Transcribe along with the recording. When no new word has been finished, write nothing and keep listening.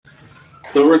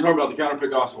So we're going to talk about the counterfeit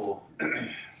gospel.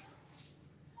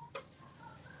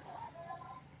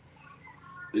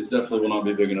 This definitely will not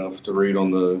be big enough to read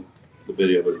on the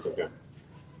video, but it's okay.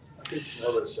 I can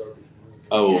smell that Sharpie.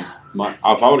 Oh,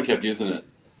 if I would have kept using it,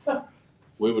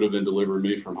 we would have been delivering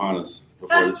me from Hannes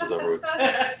before this was over with.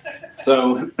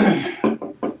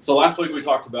 So last week we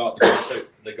talked about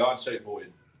the God-shaped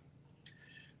void.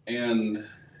 And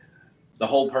the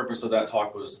whole purpose of that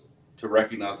talk was to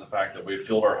recognize the fact that we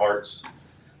filled our hearts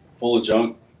full of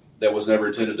junk that was never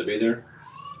intended to be there.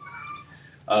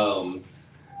 And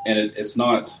it's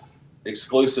not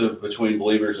exclusive between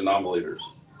believers and non-believers.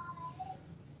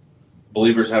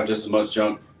 Believers have just as much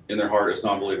junk in their heart as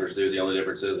non-believers do. The only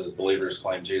difference is believers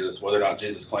claim Jesus. Whether or not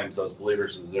Jesus claims those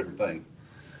believers is a different thing.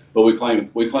 But we claim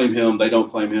him, they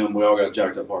don't claim him, we all got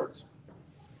jacked up hearts.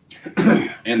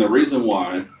 And the reason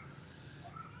why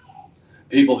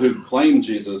people who claim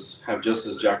Jesus have just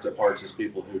as jacked up hearts as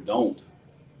people who don't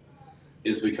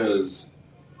is because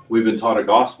we've been taught a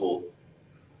gospel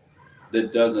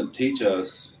that doesn't teach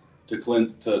us to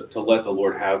let the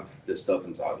Lord have this stuff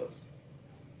inside us.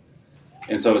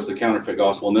 And so it's the counterfeit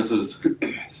gospel. And this is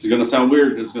going to sound weird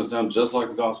because it's going to sound just like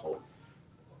the gospel.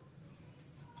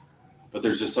 But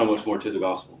there's just so much more to the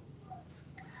gospel,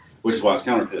 which is why it's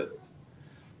counterfeit.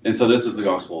 And so this is the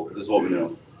gospel. This is what we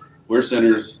know. We're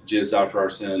sinners. Jesus died for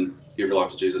our sin. Give your life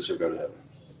to Jesus, you'll go to heaven.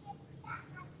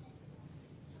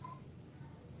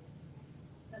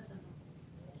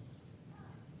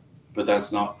 But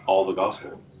that's not all the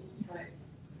gospel. Right.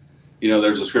 You know,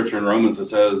 there's a scripture in Romans that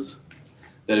says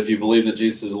that if you believe that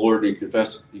Jesus is Lord and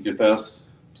you confess,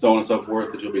 so on and so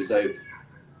forth, that you'll be saved.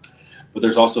 But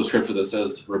there's also scripture that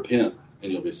says repent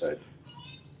and you'll be saved.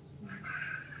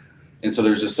 And so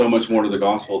there's just so much more to the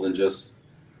gospel than just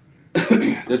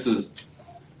this is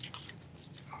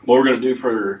what we're going to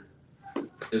do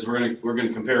is we're going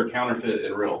to compare counterfeit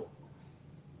and real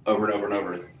over and over and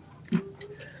over.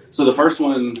 So the first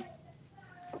one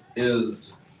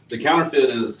is the counterfeit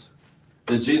is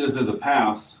that Jesus is a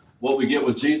pass. What we get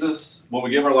with Jesus, when we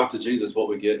give our life to Jesus, what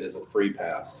we get is a free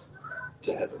pass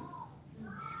to heaven.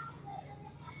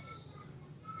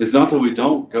 It's not that we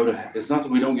don't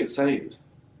get saved,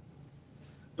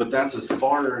 but that's as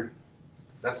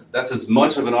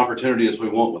much of an opportunity as we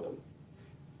want with him.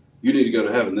 You need to go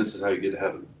to heaven. This is how you get to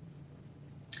heaven.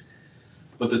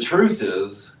 But the truth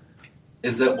is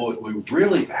that what we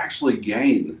really actually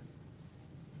gain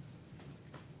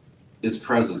is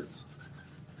presence.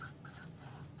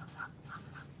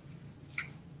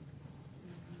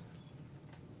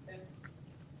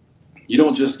 You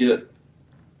don't just get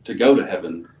to go to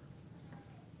heaven.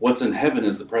 What's in heaven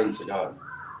is the presence of God.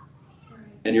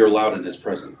 And you're allowed in his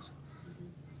presence.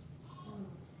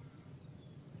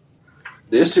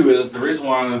 The issue is, the reason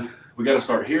why we got to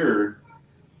start here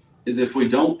is if we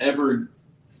don't ever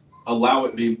allow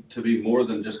it to be more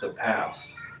than just a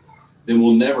pass, then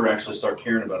we'll never actually start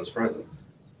caring about his presence.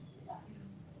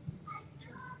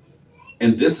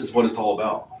 And this is what it's all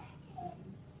about.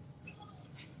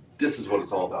 This is what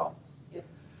it's all about.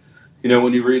 You know,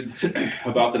 when you read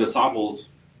about the disciples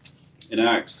in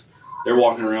Acts, they're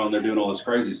walking around, they're doing all this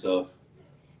crazy stuff.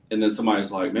 And then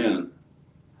somebody's like, man,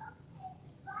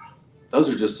 those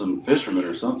are just some fishermen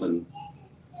or something.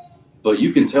 But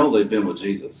you can tell they've been with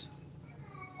Jesus.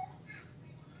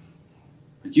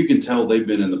 You can tell they've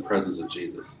been in the presence of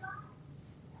Jesus.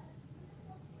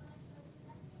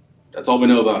 That's all we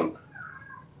know about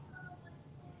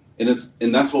them.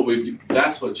 And that's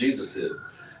what Jesus did.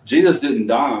 Jesus didn't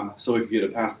die so he could get a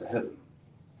pass to heaven.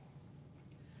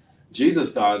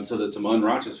 Jesus died so that some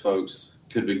unrighteous folks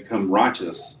could become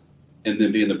righteous and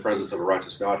then be in the presence of a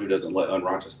righteous God who doesn't let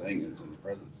unrighteous things in the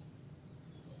presence.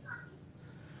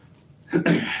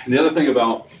 And the other thing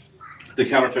about the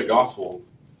counterfeit gospel,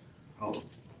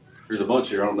 there's a bunch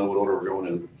here. I don't know what order we're going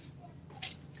in.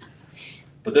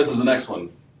 But this is the next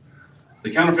one.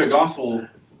 The counterfeit gospel,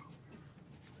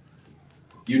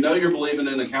 you know you're believing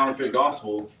in the counterfeit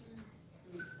gospel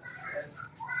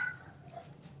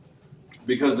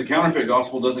because the counterfeit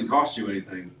gospel doesn't cost you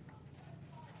anything.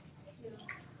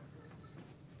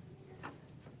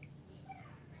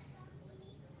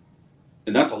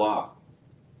 And that's a lie.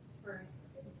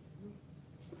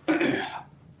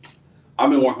 I've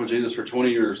been walking with Jesus for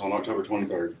 20 years on October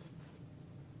 23rd.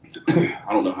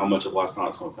 I don't know how much of last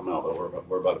night's going to come out, but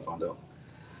we're about to find out.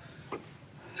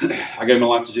 I gave my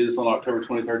life to Jesus on October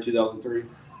 23rd, 2003.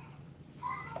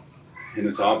 And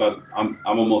it's all about, I'm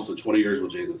almost at 20 years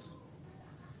with Jesus.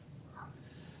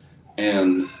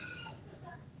 And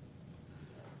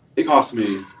it's cost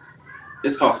me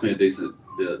a decent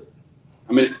bit.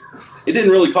 I mean, it didn't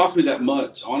really cost me that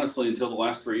much, honestly, until the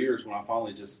last 3 years when I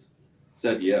finally just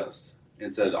said yes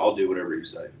and said, I'll do whatever you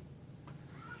say.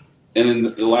 And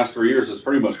in the last 3 years, it's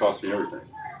pretty much cost me everything.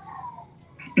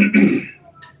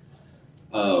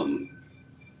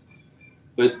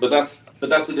 But that's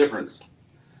the difference.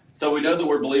 So we know that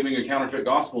we're believing a counterfeit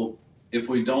gospel if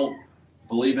we don't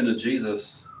believe in a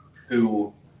Jesus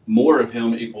who more of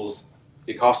him equals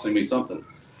it costing me something.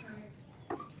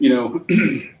 You know,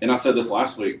 and I said this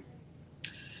last week.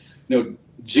 You know,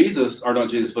 Jesus, or not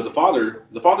Jesus, but the Father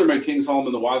made King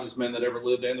Solomon the wisest man that ever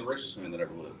lived and the richest man that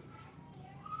ever lived.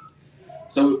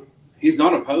 So he's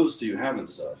not opposed to you having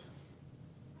stuff.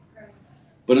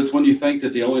 But it's when you think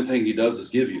that the only thing he does is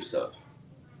give you stuff.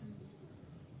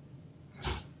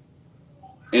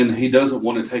 And he doesn't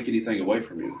want to take anything away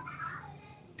from you.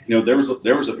 You know, there was a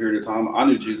period of time I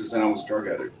knew Jesus and I was a drug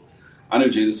addict. I knew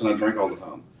Jesus and I drank all the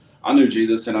time. I knew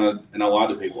Jesus and I lied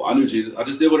to people. I knew Jesus. I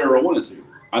just did whatever I wanted to.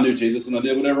 I knew Jesus and I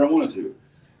did whatever I wanted to.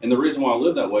 And the reason why I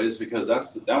lived that way is because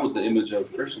that was the image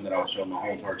of Christian that I was shown my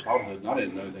whole entire childhood, and I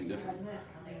didn't know anything different.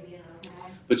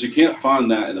 But you can't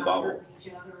find that in the Bible.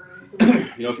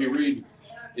 You know, if you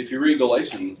read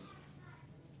Galatians,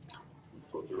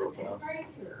 flip through real fast.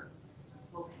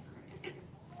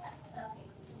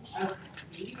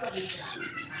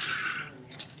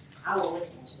 I will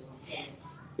listen to him.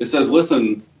 It says,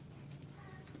 listen.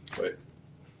 Wait. I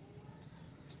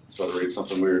was about to read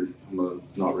something weird. I'm going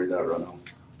to not read that right now.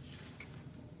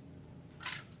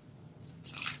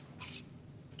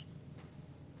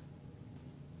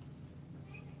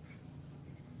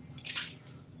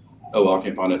 Oh, well, I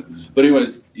can't find it. But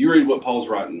anyways, you read what Paul's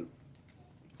writing.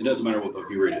 It doesn't matter what book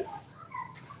you read it.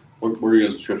 We're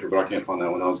reading some scripture, but I can't find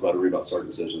that one. I was about to read about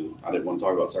circumcision. I didn't want to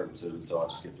talk about circumcision, so I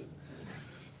just skipped it.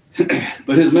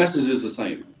 But his message is the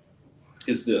same.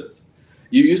 It's this.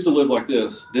 You used to live like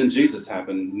this, then Jesus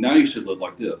happened. Now you should live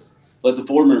like this. Let the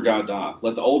former guy die.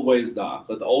 Let the old ways die.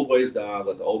 Let the old ways die.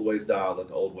 Let the old ways die. Let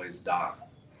the old ways die.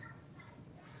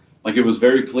 Like it was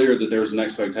very clear that there was an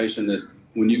expectation that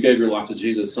when you gave your life to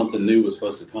Jesus, something new was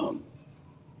supposed to come.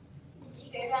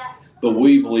 But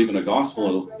we believe in a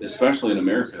gospel, especially in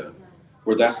America,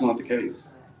 where that's not the case.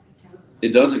 It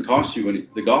doesn't cost you any.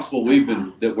 The gospel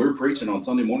that we're preaching on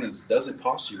Sunday mornings doesn't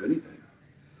cost you anything.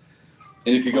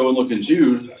 And if you go and look in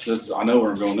Jude, I know where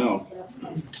I'm going now.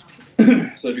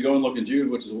 So if you go and look in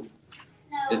Jude, which is,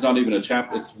 it's not even a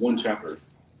chapter, it's one chapter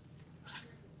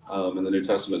in the New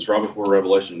Testament. It's right before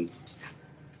Revelation.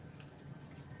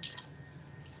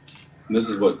 And this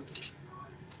is what.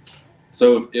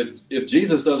 So if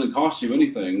Jesus doesn't cost you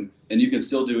anything and you can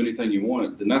still do anything you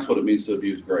want, then that's what it means to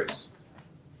abuse grace.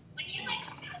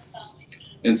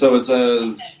 And so it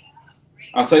says,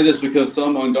 I say this because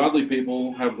some ungodly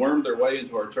people have wormed their way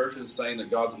into our churches saying that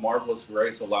God's marvelous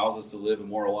grace allows us to live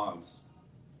immoral lives.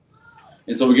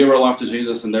 And so we give our life to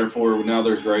Jesus and therefore now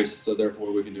there's grace, so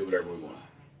therefore we can do whatever we want.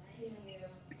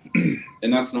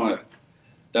 And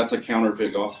that's a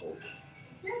counterfeit gospel.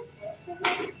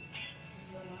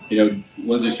 You know,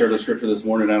 Lindsay shared a scripture this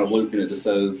morning out of Luke, and it just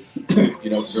says, you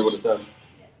know, hear what it said?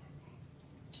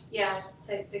 Yeah,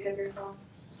 pick up your cross.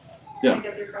 Yeah.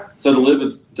 Pick up your cross. So to live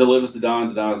is to die,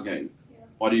 and to die is gain. Yeah.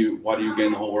 Why do you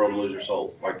gain the whole world and lose your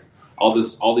soul? Like all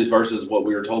these verses, what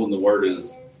we are told in the Word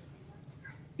is,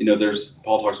 you know,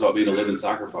 Paul talks about being a living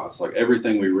sacrifice. Like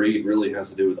everything we read really has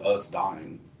to do with us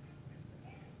dying,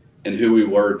 and who we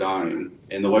were dying,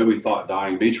 and the way we thought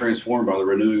dying. Be transformed by the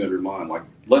renewing of your mind. Like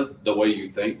let the way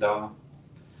you think die.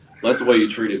 Let the way you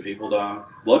treated people die.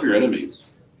 Love your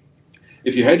enemies.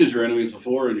 If you hated your enemies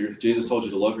before and Jesus told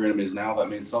you to love your enemies now, that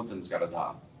means something's got to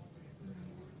die.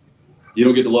 You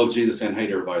don't get to love Jesus and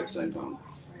hate everybody at the same time.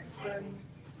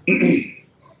 We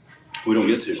don't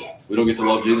get to. We don't get to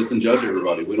love Jesus and judge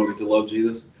everybody. We don't get to love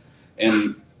Jesus,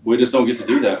 and we just don't get to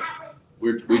do that.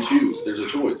 We choose. There's a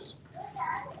choice.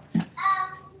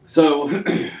 So,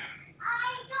 the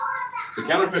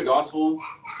counterfeit gospel.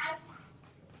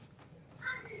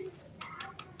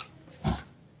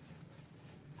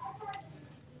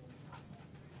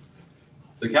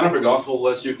 The counterfeit gospel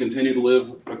lets you continue to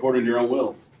live according to your own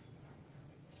will.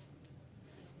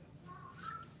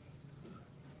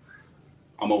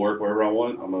 I'm going to work wherever I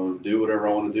want. I'm going to do whatever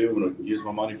I want to do. I'm going to use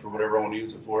my money for whatever I want to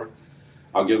use it for.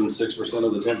 I'll give him 6%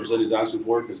 of the 10% he's asking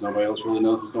for because nobody else really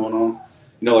knows what's going on.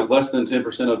 You know, like less than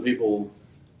 10% of people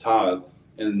tithe,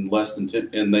 and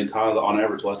and they tithe on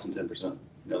average less than 10%. You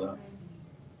know that?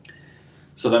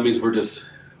 So that means we're just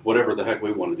whatever the heck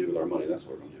we want to do with our money. That's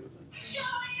what we're going to do with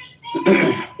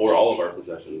it, or all of our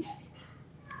possessions.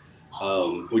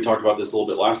 We talked about this a little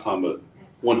bit last time, but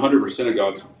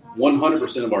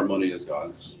 100% of our money is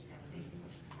God's,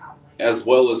 as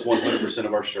well as 100%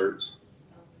 of our shirts,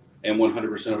 and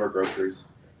 100% of our groceries,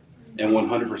 and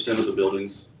 100% of the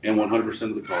buildings, and 100%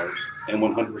 of the cars, and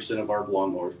 100% of our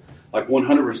lawnmowers. Like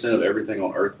 100% of everything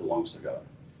on earth belongs to God.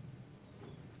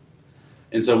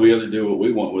 And so we either do what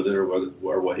we want with it or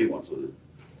what he wants with it.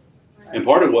 And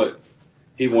part of what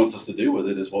he wants us to do with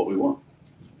it is what we want,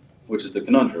 which is the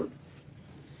conundrum.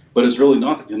 But it's really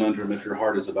not the conundrum if your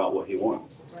heart is about what he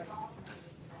wants.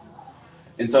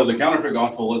 And so the counterfeit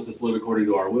gospel lets us live according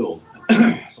to our will.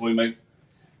 So we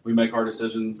make our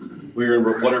decisions. We're in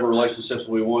whatever relationships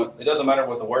we want. It doesn't matter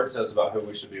what the word says about who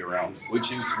we should be around. We're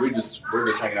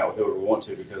just hanging out with whoever we want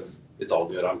to because it's all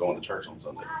good. I'm going to church on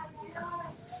Sunday.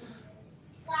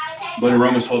 But in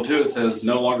Romans 12:2 it says,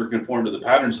 no longer conform to the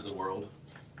patterns of the world,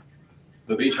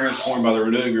 but be transformed by the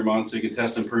renewing of your mind so you can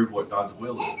test and prove what God's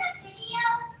will is.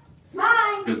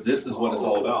 Because this is what it's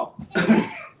all about. The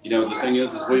thing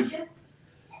is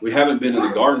we haven't been in the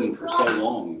garden for so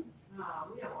long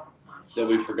that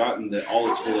we've forgotten that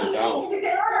all it's really about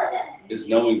is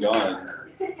knowing God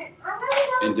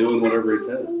and doing whatever he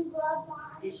says.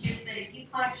 It's just that if you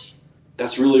punch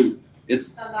that's really,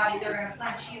 somebody, they're going to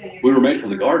punch you. And we were made for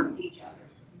the garden.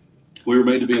 We were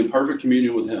made to be in perfect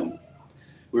communion with him.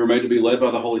 We were made to be led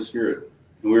by the Holy Spirit.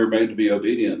 And we were made to be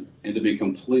obedient and to be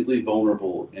completely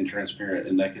vulnerable and transparent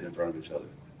and naked in front of each other.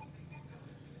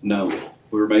 No,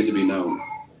 we were made to be known.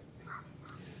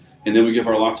 And then we give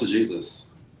our life to Jesus.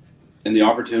 And the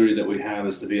opportunity that we have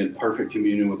is to be in perfect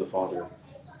communion with the Father,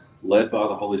 led by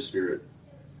the Holy Spirit,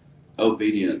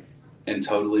 obedient, and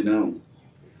totally known.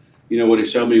 What he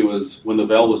showed me was when the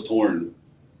veil was torn,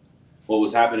 what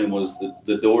was happening was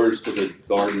the doors to the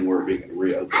garden were being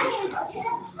reopened.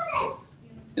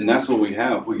 And that's what we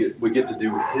have. We get to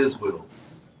do his will.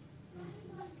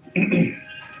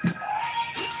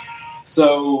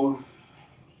 So,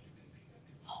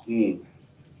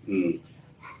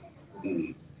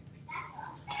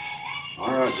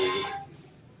 all right, Jesus.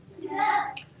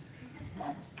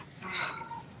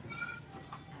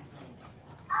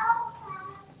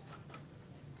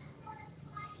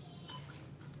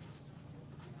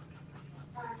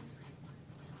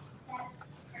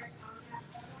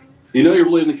 You're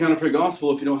believing the counterfeit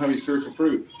gospel if you don't have any spiritual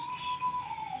fruit.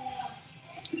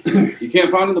 You can't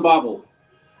find in the Bible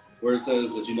where it says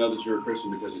that you know that you're a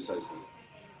Christian because you say so.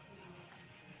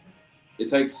 It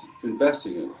takes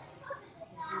confessing it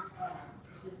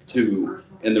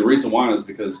and the reason why is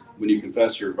because when you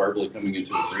confess, you're verbally coming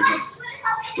into agreement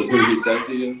with who he says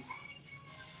he is.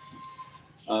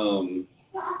 And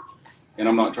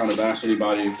I'm not trying to bash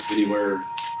anybody anywhere.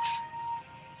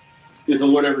 If the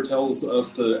Lord ever tells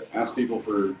us to ask people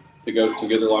to give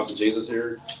their life to Jesus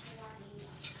here,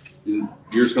 you're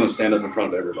just going to stand up in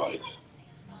front of everybody.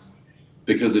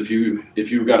 Because if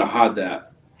you've got to hide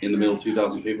that in the middle of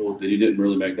 2,000 people, then you didn't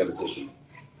really make that decision.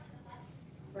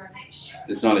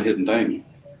 It's not a hidden thing.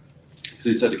 Because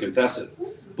he said to confess it,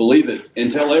 believe it, and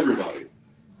tell everybody.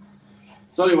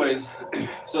 So anyways,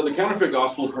 the counterfeit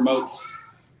gospel promotes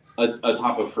a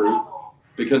type of fruit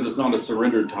because it's not a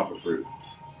surrendered type of fruit.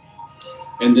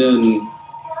 And then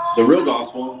the real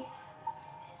gospel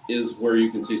is where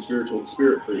you can see spirit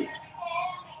fruit.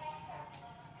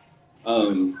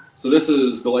 So this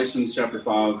is Galatians chapter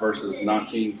 5, verses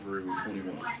 19 through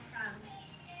 21.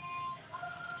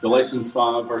 Galatians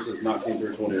 5, verses 19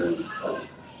 through 21.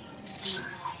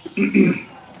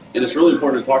 And it's really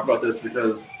important to talk about this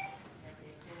because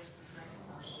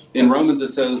in Romans it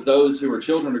says those who are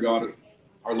children of God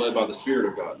are led by the Spirit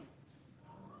of God.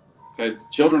 Okay,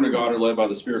 children of God are led by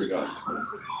the Spirit of God.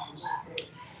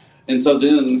 And so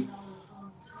then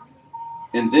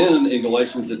in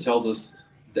Galatians it tells us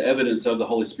the evidence of the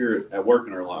Holy Spirit at work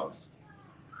in our lives.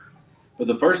 But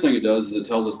the first thing it does is it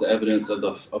tells us the evidence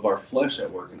of our flesh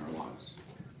at work in our lives.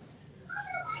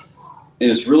 And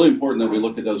it's really important that we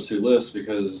look at those two lists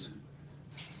because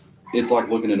it's like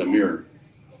looking in a mirror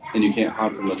and you can't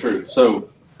hide from the truth. So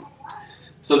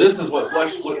this is what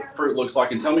flesh fruit looks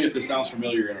like. And tell me if this sounds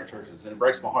familiar in our churches. And it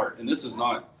breaks my heart. And this is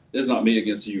not me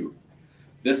against you.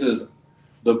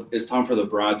 It's time for the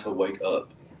bride to wake up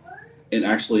and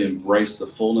actually embrace the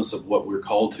fullness of what we're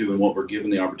called to and what we're given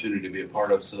the opportunity to be a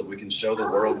part of so that we can show the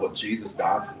world what Jesus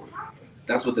died for.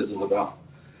 That's what this is about.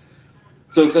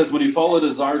 So it says, when you follow the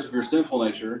desires of your sinful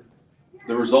nature,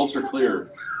 the results are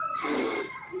clear.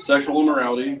 Sexual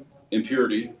immorality,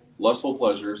 impurity, lustful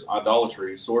pleasures,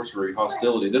 idolatry, sorcery,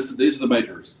 hostility. These are the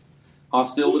majors.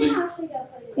 Hostility,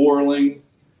 quarreling,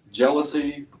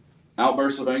 jealousy,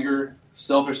 outbursts of anger,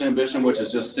 selfish ambition, which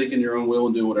is just seeking your own will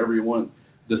and doing whatever you want.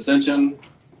 Dissension,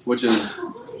 which is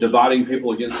dividing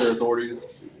people against their authorities.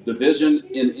 division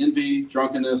in envy,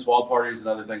 drunkenness, wild parties, and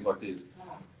other things like these.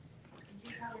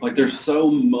 Like there's so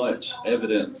much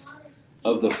evidence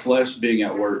of the flesh being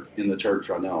at work in the church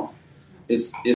right now. It's